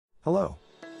Hello,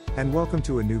 and welcome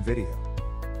to a new video.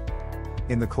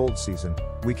 In the cold season,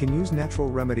 we can use natural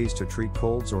remedies to treat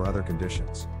colds or other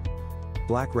conditions.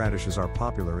 Black radishes are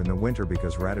popular in the winter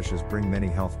because radishes bring many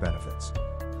health benefits.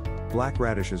 Black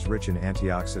radish is rich in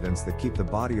antioxidants that keep the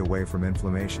body away from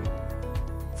inflammation.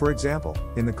 For example,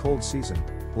 in the cold season,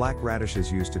 black radish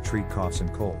is used to treat coughs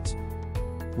and colds.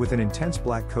 With an intense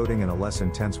black coating and a less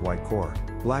intense white core,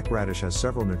 black radish has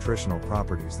several nutritional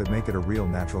properties that make it a real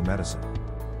natural medicine.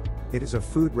 It is a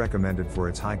food recommended for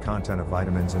its high content of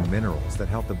vitamins and minerals that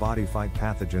help the body fight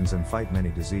pathogens and fight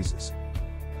many diseases.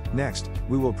 Next,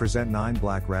 we will present 9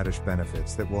 black radish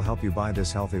benefits that will help you buy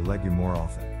this healthy legume more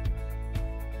often.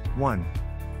 1.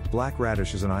 Black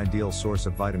radish is an ideal source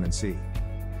of vitamin C.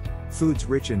 Foods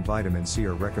rich in vitamin C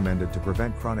are recommended to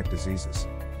prevent chronic diseases.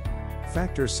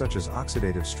 Factors such as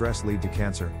oxidative stress lead to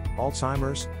cancer,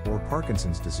 Alzheimer's, or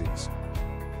Parkinson's disease.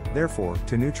 Therefore,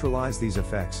 to neutralize these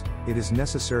effects, it is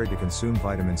necessary to consume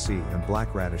vitamin C, and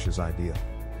black radish is ideal.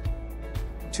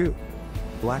 2.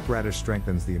 Black radish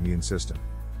strengthens the immune system.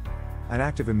 An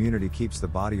active immunity keeps the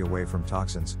body away from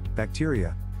toxins,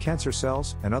 bacteria, cancer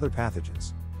cells, and other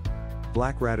pathogens.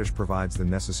 Black radish provides the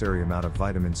necessary amount of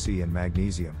vitamin C and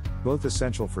magnesium, both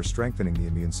essential for strengthening the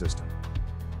immune system.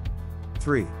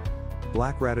 3.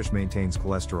 Black radish maintains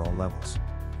cholesterol levels.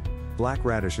 Black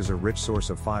radish is a rich source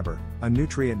of fiber, a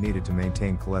nutrient needed to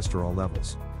maintain cholesterol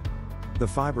levels. The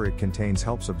fiber it contains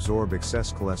helps absorb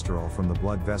excess cholesterol from the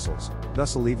blood vessels,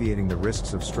 thus alleviating the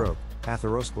risks of stroke,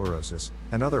 atherosclerosis,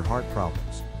 and other heart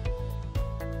problems.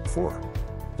 4.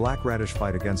 Black radish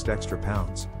fight against extra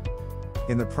pounds.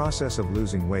 In the process of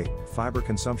losing weight, fiber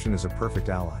consumption is a perfect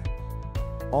ally.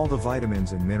 All the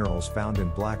vitamins and minerals found in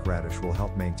black radish will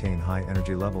help maintain high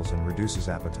energy levels and reduces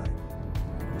appetite.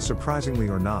 Surprisingly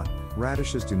or not,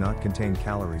 radishes do not contain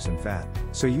calories and fat,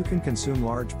 so you can consume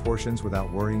large portions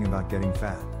without worrying about getting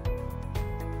fat.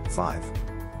 5.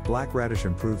 Black radish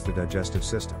improves the digestive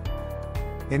system.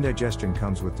 Indigestion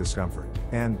comes with discomfort,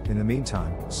 and, in the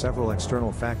meantime, several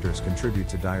external factors contribute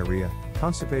to diarrhea,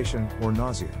 constipation, or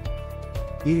nausea.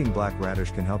 Eating black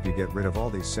radish can help you get rid of all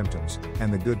these symptoms,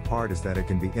 and the good part is that it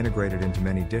can be integrated into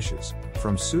many dishes,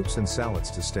 from soups and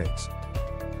salads to steaks.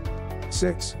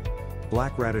 6.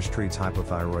 Black radish treats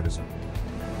hypothyroidism.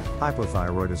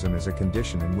 Hypothyroidism is a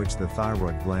condition in which the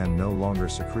thyroid gland no longer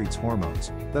secretes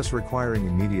hormones, thus requiring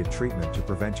immediate treatment to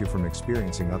prevent you from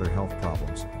experiencing other health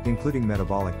problems, including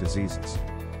metabolic diseases.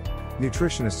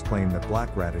 Nutritionists claim that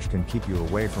black radish can keep you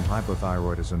away from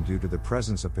hypothyroidism due to the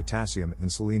presence of potassium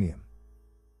and selenium.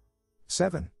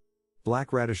 7.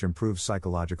 Black radish improves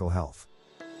psychological health.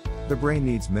 The brain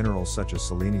needs minerals such as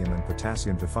selenium and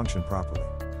potassium to function properly.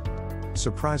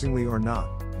 Surprisingly or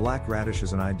not, black radish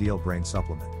is an ideal brain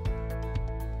supplement.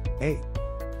 8.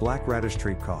 Black radish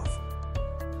treat cough.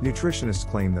 Nutritionists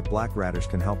claim that black radish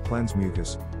can help cleanse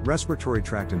mucus, respiratory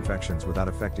tract infections without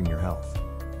affecting your health.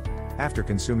 After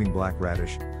consuming black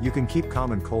radish, you can keep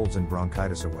common colds and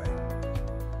bronchitis away.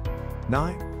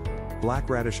 9. Black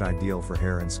radish ideal for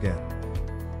hair and skin.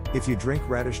 If you drink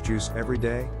radish juice every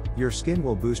day, your skin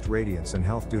will boost radiance and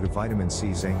health due to vitamin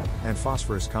C, zinc, and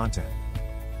phosphorus content.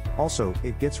 Also,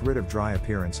 it gets rid of dry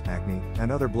appearance, acne, and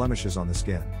other blemishes on the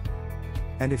skin.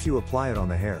 And if you apply it on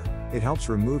the hair, it helps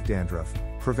remove dandruff,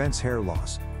 prevents hair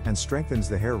loss, and strengthens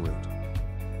the hair root.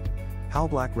 How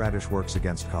black radish works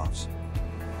against coughs.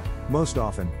 Most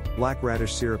often, black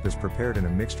radish syrup is prepared in a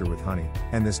mixture with honey,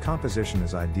 and this composition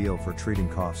is ideal for treating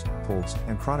coughs, colds,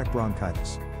 and chronic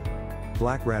bronchitis.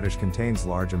 Black radish contains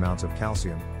large amounts of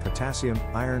calcium, potassium,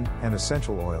 iron, and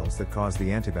essential oils that cause the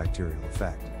antibacterial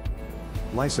effect.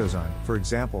 Lysozyme, for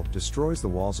example, destroys the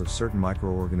walls of certain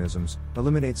microorganisms,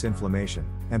 eliminates inflammation,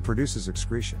 and produces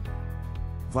excretion.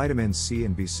 Vitamins C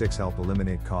and B6 help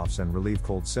eliminate coughs and relieve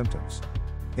cold symptoms.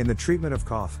 In the treatment of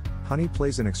cough, honey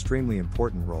plays an extremely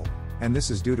important role, and this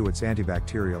is due to its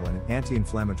antibacterial and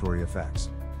anti-inflammatory effects.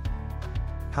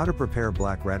 How to prepare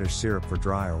black radish syrup for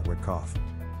dry or wet cough.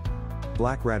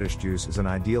 Black radish juice is an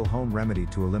ideal home remedy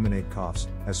to eliminate coughs,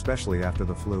 especially after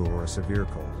the flu or a severe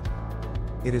cold.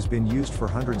 It has been used for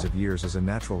hundreds of years as a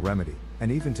natural remedy,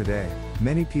 and even today,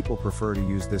 many people prefer to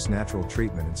use this natural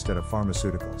treatment instead of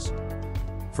pharmaceuticals.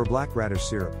 For black radish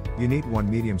syrup, you need 1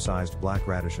 medium-sized black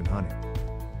radish and honey.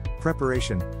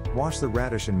 Preparation: wash the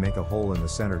radish and make a hole in the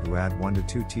center to add 1 to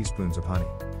 2 teaspoons of honey.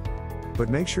 But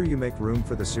make sure you make room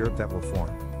for the syrup that will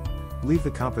form. Leave the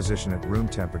composition at room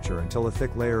temperature until a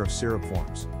thick layer of syrup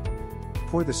forms.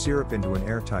 Pour the syrup into an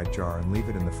airtight jar and leave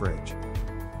it in the fridge.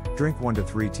 Drink 1 to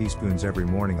 3 teaspoons every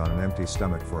morning on an empty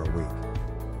stomach for a week.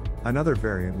 Another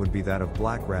variant would be that of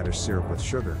black radish syrup with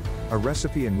sugar, a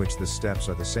recipe in which the steps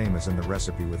are the same as in the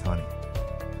recipe with honey.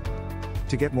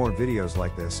 To get more videos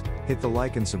like this, hit the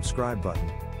like and subscribe button,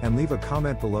 and leave a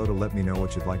comment below to let me know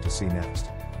what you'd like to see next.